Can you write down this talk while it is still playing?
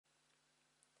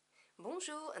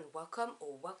Bonjour and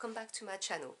welcome back to my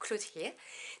channel. Claude here.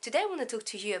 Today I want to talk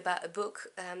to you about a book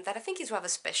that I think is rather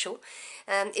special.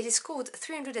 It is called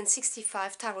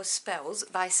 365 Tarot Spells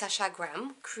by Sasha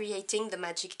Graham, Creating the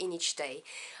Magic in Each Day.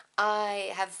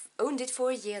 I have owned it for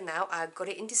a year now. I got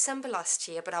it in December last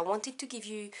year, but I wanted to give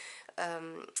you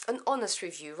an honest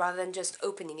review rather than just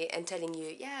opening it and telling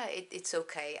you, yeah, it's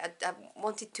okay. I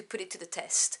wanted to put it to the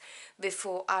test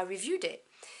before I reviewed it.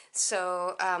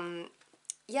 So,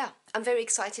 yeah, I'm very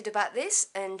excited about this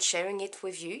and sharing it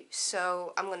with you.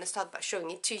 So I'm going to start by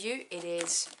showing it to you. It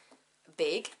is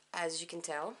big, as you can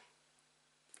tell.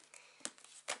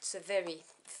 It's a very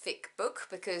thick book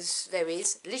because there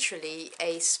is literally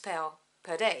a spell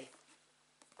per day.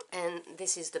 And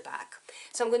this is the back.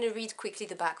 So I'm going to read quickly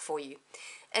the back for you.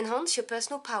 Enhance your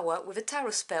personal power with a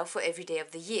tarot spell for every day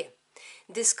of the year.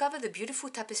 Discover the beautiful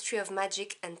tapestry of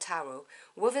magic and tarot,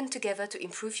 woven together to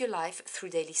improve your life through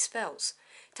daily spells.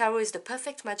 Tarot is the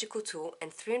perfect magical tool,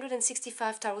 and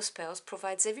 365 tarot spells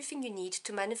provides everything you need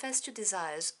to manifest your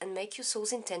desires and make your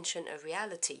soul's intention a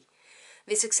reality.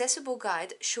 This accessible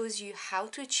guide shows you how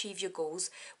to achieve your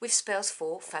goals with spells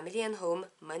for family and home,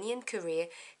 money and career,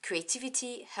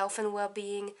 creativity, health and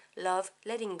well-being, love,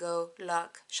 letting go,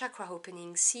 luck, chakra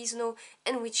opening, seasonal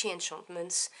and witchy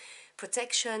enchantments,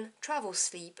 protection, travel,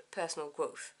 sleep, personal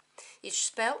growth. Each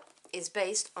spell is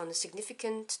based on a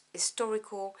significant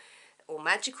historical or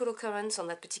magical occurrence on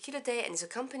that particular day and is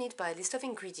accompanied by a list of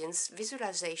ingredients,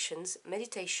 visualizations,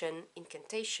 meditation,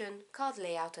 incantation, card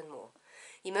layout and more.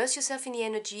 Immerse yourself in the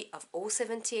energy of all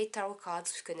 78 tarot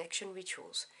cards with connection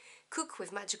rituals. Cook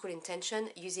with magical intention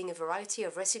using a variety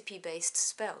of recipe-based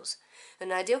spells.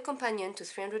 An ideal companion to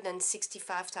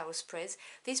 365 tarot spreads,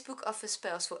 this book offers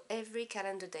spells for every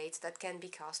calendar date that can be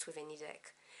cast with any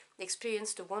deck.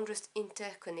 Experience the wondrous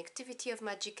interconnectivity of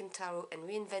magic and tarot and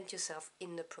reinvent yourself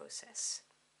in the process.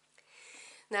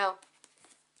 Now,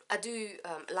 I do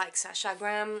like Sasha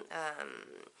Graham.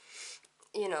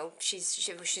 You know,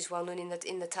 she's well known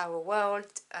in the tarot world.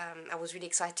 I was really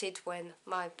excited when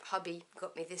my hubby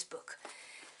got me this book.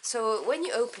 So when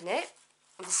you open it,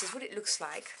 this is what it looks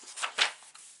like.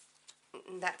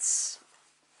 That's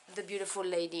the beautiful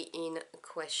lady in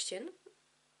question.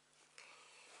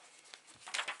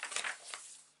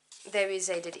 There is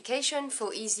a dedication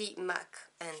for Easy, Mac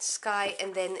and Sky,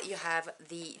 and then you have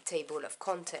the table of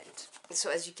content. So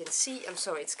as you can see, I'm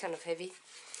sorry, it's kind of heavy.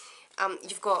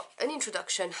 You've got an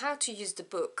introduction, how to use the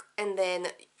book, and then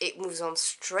it moves on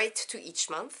straight to each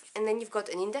month. And then you've got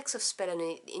an index of spell and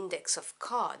an index of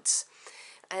cards.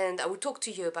 And I will talk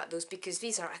to you about those because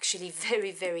these are actually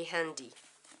very, very handy.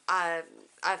 I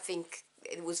think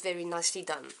it was very nicely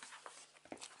done.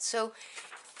 So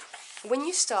when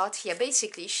you start here,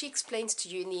 basically, she explains to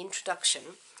you in the introduction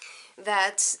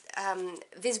that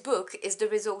this book is the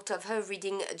result of her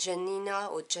reading Janina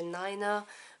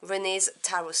Renee's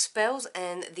tarot spells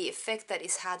and the effect that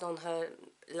it's had on her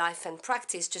life and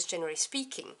practice, just generally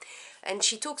speaking. And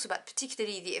she talks about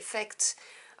particularly the effect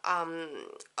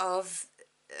of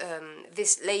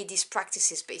this lady's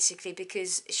practices, basically,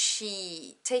 because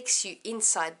she takes you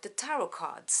inside the tarot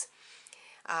cards,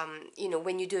 you know,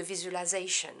 when you do a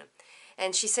visualization.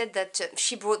 And she said that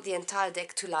she brought the entire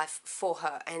deck to life for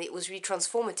her, and it was really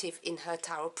transformative in her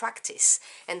tarot practice.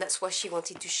 And that's what she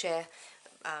wanted to share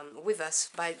with us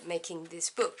by making this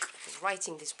book,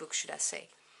 writing this book, should I say.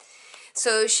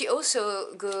 So she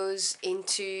also goes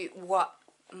into what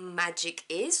magic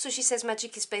is. So she says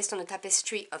magic is based on a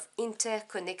tapestry of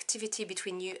interconnectivity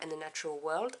between you and the natural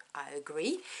world. I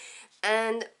agree.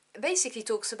 And basically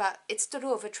talks about, it's the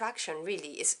law of attraction,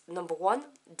 really. It's number one,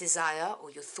 desire, or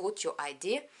your thought, your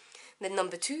idea. Then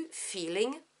number two,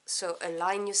 feeling. So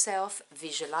align yourself,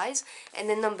 visualize. And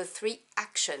then number three,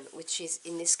 action, which is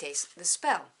in this case the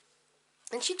spell.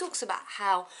 And she talks about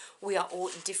how we are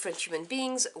all different human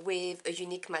beings with a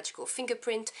unique magical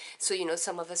fingerprint. So, you know,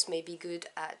 some of us may be good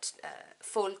at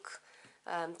folk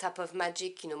type of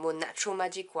magic, you know, more natural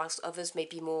magic, whilst others may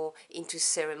be more into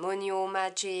ceremonial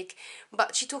magic.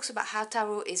 But she talks about how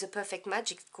tarot is a perfect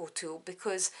magical tool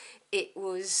because it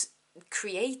was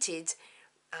created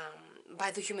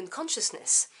by the human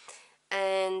consciousness.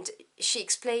 And she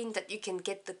explained that you can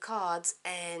get the cards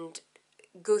and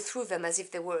go through them as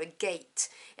if they were a gate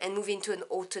and move into an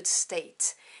altered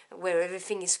state where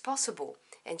everything is possible.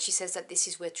 And she says that this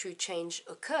is where true change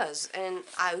occurs. And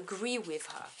I agree with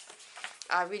her.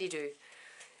 I really do.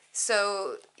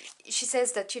 So she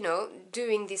says that, you know,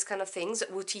 doing these kind of things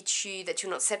will teach you that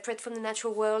you're not separate from the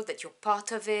natural world, that you're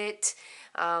part of it.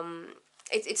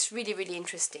 It's really, really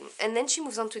interesting. And then she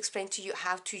moves on to explain to you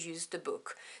how to use the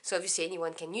book. So obviously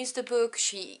anyone can use the book.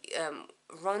 She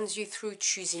runs you through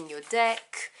choosing your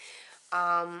deck,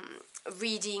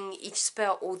 reading each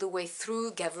spell all the way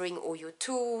through, gathering all your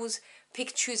tools,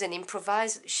 pick, choose and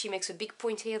improvise. She makes a big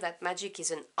point here that magic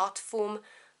is an art form,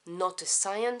 not a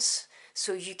science.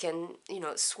 So you can,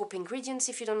 swap ingredients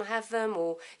if you don't have them,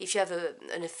 or if you have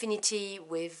an affinity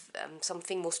with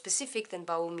something more specific, then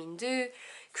by all means do.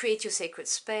 Create your sacred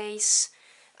space,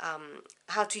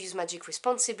 how to use magic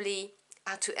responsibly,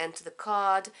 how to enter the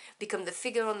card, become the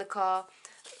figure on the card,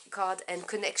 and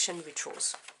connection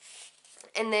rituals.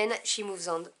 And then she moves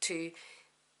on to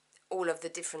all of the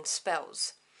different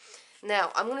spells.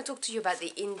 Now, I'm going to talk to you about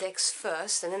the index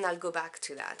first, and then I'll go back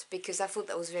to that, because I thought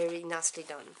that was very nicely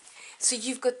done. So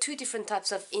you've got two different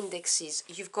types of indexes.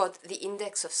 You've got the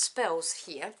index of spells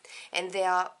here, and they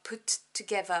are put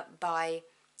together by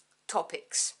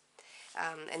topics.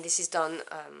 And this is done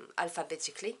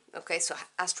alphabetically. Okay, so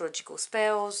astrological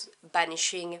spells,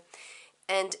 banishing,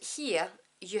 and here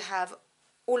you have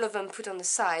all of them put on the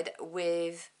side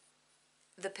with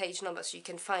the page number, so you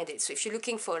can find it. So if you're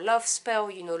looking for a love spell,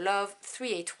 love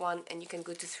 381, and you can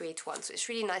go to 381. So it's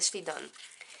really nicely done.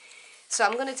 So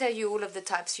I'm going to tell you all of the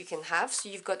types you can have. So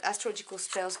you've got astrological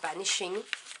spells, banishing.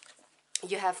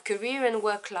 You have career and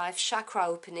work life, chakra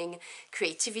opening,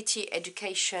 creativity,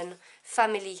 education,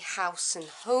 family, house and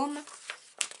home.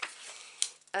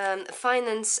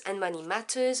 Finance and money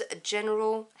matters,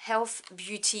 general, health,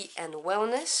 beauty and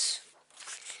wellness.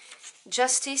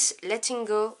 Justice, letting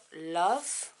go,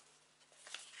 love.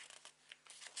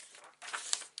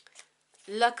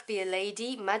 Luck be a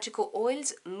lady, magical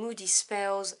oils, moody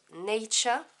spells,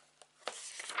 nature.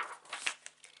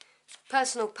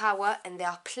 Personal power, and there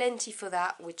are plenty for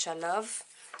that, which I love.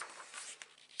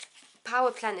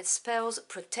 Power planet spells,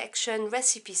 protection,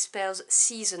 recipe spells,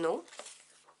 seasonal.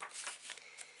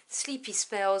 Sleepy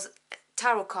spells,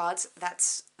 tarot cards,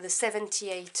 that's the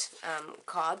 78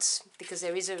 cards, because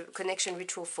there is a connection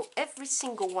ritual for every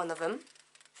single one of them,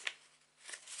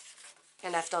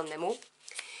 and I've done them all.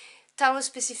 Tarot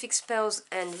specific spells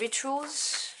and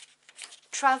rituals,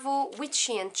 travel,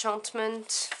 witchy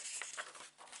enchantment,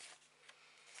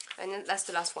 and then that's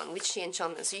the last one, witchy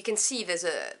enchantment. So you can see there's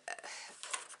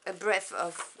a breadth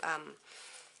of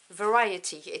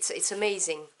variety. It's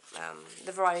amazing,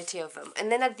 the variety of them.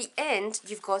 And then at the end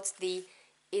you've got the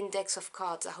index of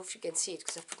cards. I hope you can see it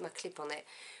because I've put my clip on it.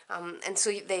 And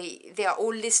so they are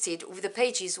all listed with the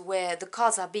pages where the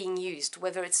cards are being used,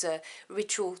 whether it's a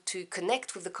ritual to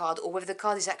connect with the card or whether the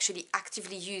card is actually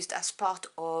actively used as part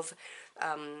of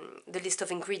the list of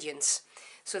ingredients.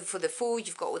 So for the full,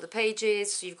 you've got all the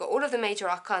pages, so you've got all of the major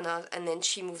arcana, and then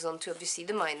she moves on to obviously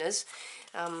the minors,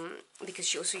 because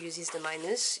she also uses the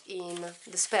minors in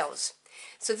the spells.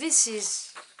 So this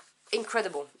is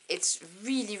incredible. It's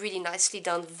really, really nicely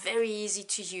done, very easy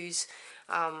to use.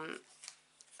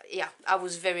 Yeah, I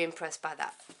was very impressed by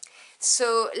that.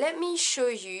 So let me show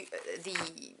you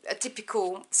a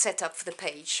typical setup for the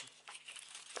page.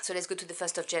 So let's go to the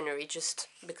 1st of January, just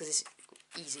because it's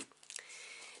easy.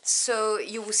 So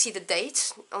you will see the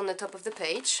date on the top of the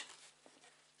page,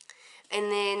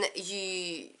 and then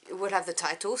you will have the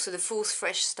title, so the Fool's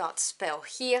Fresh Start spell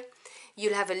here.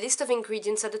 You'll have a list of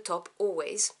ingredients at the top,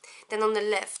 always. Then on the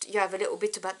left, you have a little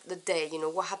bit about the day,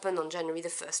 what happened on January the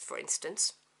 1st, for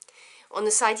instance. On the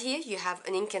side here, you have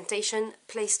an incantation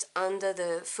placed under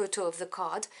the photo of the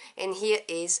card, and here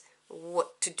is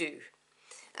what to do.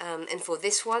 And for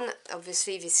this one,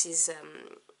 obviously, this is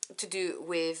to do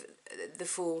with the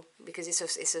Fool, because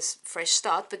it's a fresh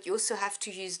start, but you also have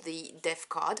to use the Death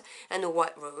card and a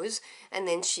white rose, and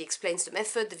then she explains the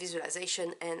method, the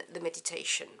visualization, and the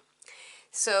meditation.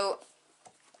 So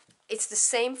it's the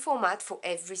same format for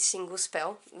every single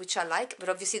spell, which I like, but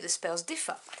obviously the spells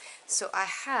differ. So I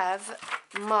have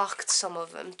marked some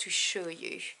of them to show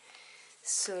you.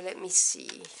 So let me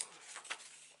see.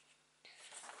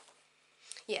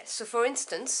 Yes, so for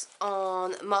instance,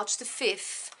 on March the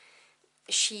 5th,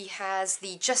 she has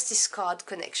the Justice card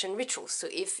connection ritual. So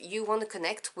if you want to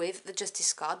connect with the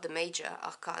Justice card, the major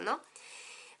arcana,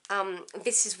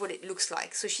 this is what it looks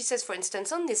like. So she says, for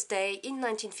instance, on this day in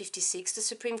 1956, the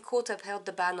Supreme Court upheld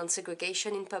the ban on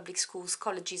segregation in public schools,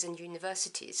 colleges and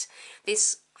universities.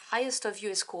 This highest of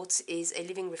US courts is a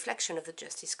living reflection of the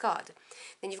Justice card.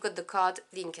 Then you've got the card,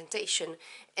 the incantation,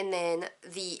 and then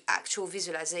the actual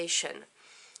visualization,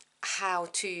 how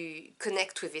to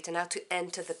connect with it and how to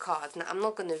enter the card. Now, I'm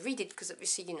not going to read it because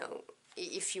obviously,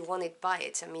 if you want it, buy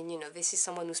it. I mean, this is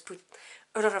someone who's put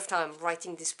a lot of time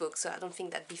writing this book, so I don't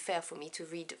think that'd be fair for me to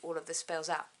read all of the spells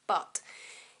out. But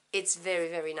it's very,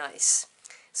 very nice.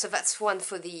 So that's one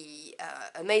for the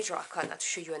a major arcana, to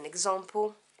show you an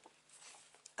example.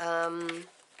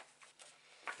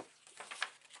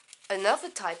 Another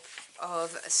type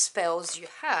of spells you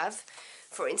have,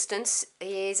 for instance,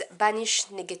 is Banish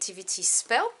Negativity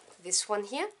spell, this one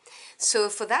here. So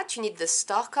for that you need the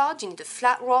star card, you need a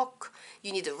flat rock,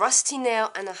 you need a rusty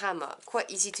nail and a hammer. Quite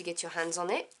easy to get your hands on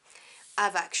it.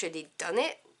 I've actually done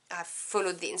it. I've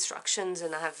followed the instructions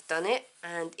and I have done it,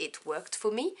 and it worked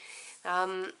for me.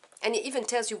 And it even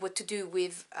tells you what to do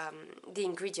with the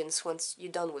ingredients once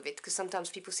you're done with it, because sometimes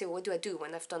people say, well, what do I do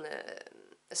when I've done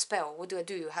a spell? What do I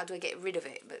do? How do I get rid of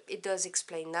it? But it does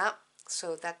explain that,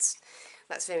 so that's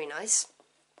very nice.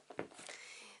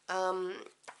 I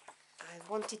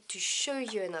wanted to show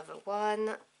you another one.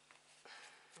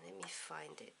 Let me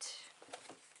find it.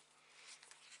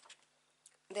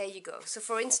 There you go. So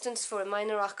for instance, for a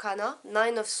minor arcana,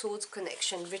 9 of Swords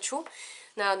connection ritual.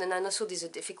 Now the 9 of Swords is a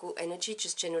difficult energy,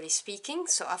 just generally speaking,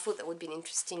 so I thought that would be an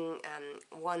interesting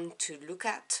one to look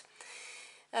at.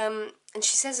 And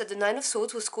she says that the 9 of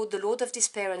Swords was called the Lord of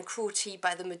Despair and Cruelty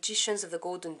by the magicians of the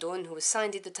Golden Dawn, who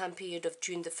assigned it the time period of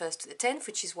June the 1st to the 10th,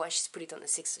 which is why she's put it on the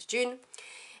 6th of June.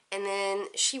 And then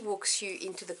she walks you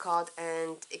into the card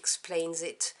and explains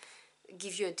it,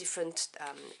 gives you a different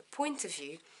point of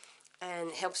view,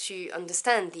 and helps you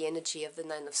understand the energy of the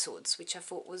 9 of Swords, which I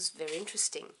thought was very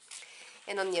interesting.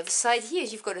 And on the other side here,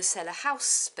 you've got to sell a house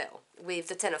spell with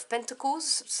the 10 of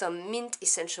Pentacles, some mint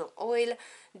essential oil,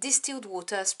 distilled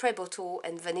water, spray bottle,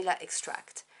 and vanilla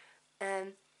extract.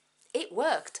 It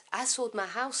worked. I sold my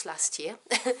house last year.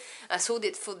 I sold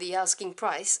it for the asking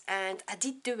price, and I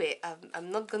did do it.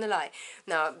 I'm not gonna lie.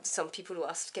 Now, some people who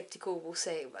are skeptical will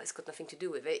say, well, it's got nothing to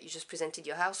do with it. You just presented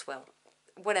your house well.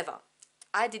 Whatever.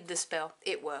 I did the spell.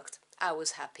 It worked. I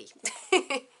was happy.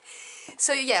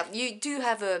 So yeah, you do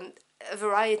have a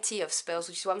variety of spells,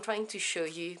 which is what I'm trying to show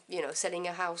you. You know, selling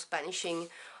a house, banishing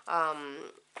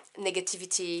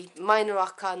negativity, minor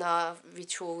arcana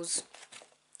rituals.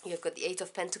 You've got the 8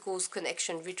 of Pentacles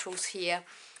connection rituals here,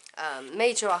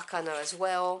 major arcana as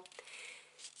well.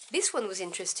 This one was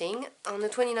interesting. On the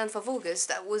 29th of August,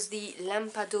 that was the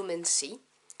lampadomancy,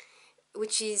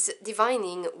 which is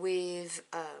divining with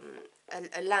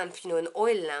a lamp, you know, an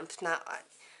oil lamp. Now,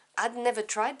 I'd never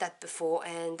tried that before,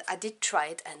 and I did try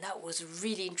it, and that was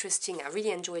really interesting. I really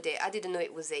enjoyed it. I didn't know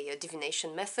it was a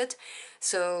divination method,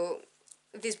 so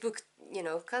this book, you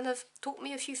know, kind of taught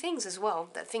me a few things as well,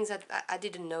 that things that I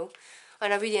didn't know,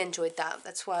 and I really enjoyed that.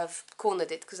 That's why I've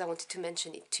cornered it, because I wanted to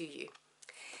mention it to you.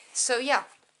 So yeah,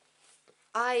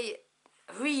 I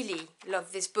really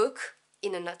love this book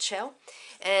in a nutshell,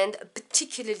 and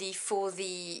particularly for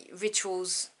the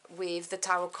rituals with the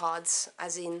tarot cards,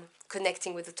 as in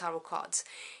connecting with the tarot cards.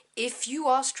 If you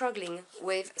are struggling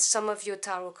with some of your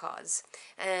tarot cards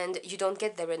and you don't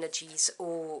get their energies,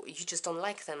 or you just don't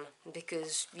like them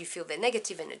because you feel they're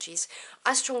negative energies,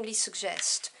 I strongly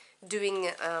suggest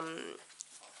doing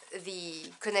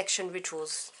the connection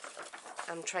rituals.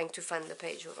 I'm trying to find the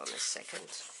page, hold on a second,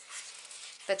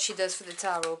 that she does for the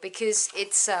tarot, because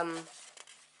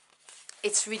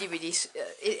it's really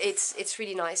it's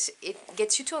really nice. It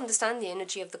gets you to understand the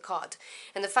energy of the card,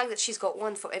 and the fact that she's got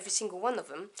one for every single one of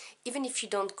them, even if you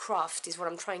don't craft, is what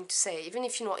I'm trying to say, even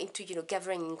if you're not into, you know,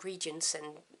 gathering ingredients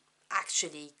and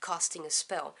actually casting a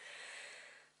spell,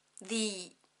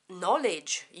 the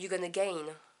knowledge you're gonna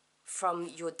gain from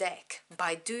your deck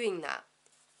by doing that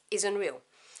is unreal.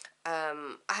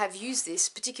 I have used this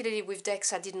particularly with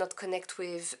decks I did not connect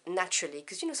with naturally,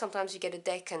 because, you know, sometimes you get a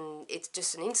deck and it's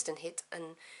just an instant hit,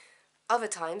 and other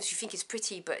times you think it's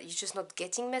pretty but you're just not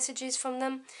getting messages from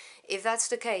them. If that's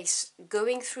the case,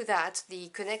 going through that, the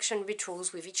connection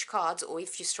rituals with each card, or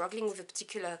if you're struggling with a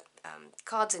particular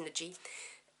card's energy,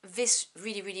 this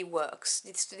really works.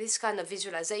 It's this kind of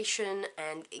visualization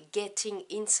and getting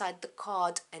inside the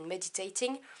card and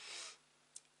meditating.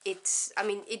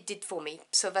 It did for me,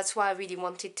 so that's why I really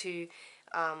wanted to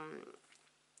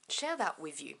share that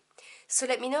with you. So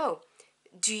let me know,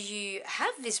 do you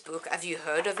have this book? Have you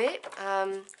heard of it?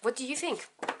 What do you think?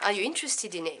 Are you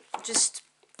interested in it? Just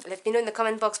let me know in the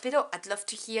comment box below. I'd love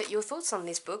to hear your thoughts on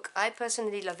this book. I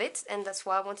personally love it, and that's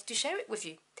why I wanted to share it with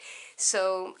you.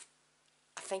 So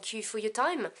thank you for your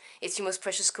time. It's your most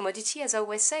precious commodity, as I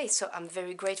always say, so I'm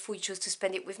very grateful you chose to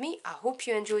spend it with me. I hope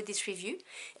you enjoyed this review,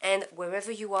 and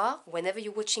wherever you are, whenever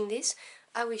you're watching this,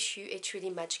 I wish you a truly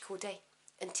magical day.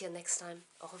 Until next time,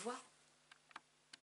 au revoir.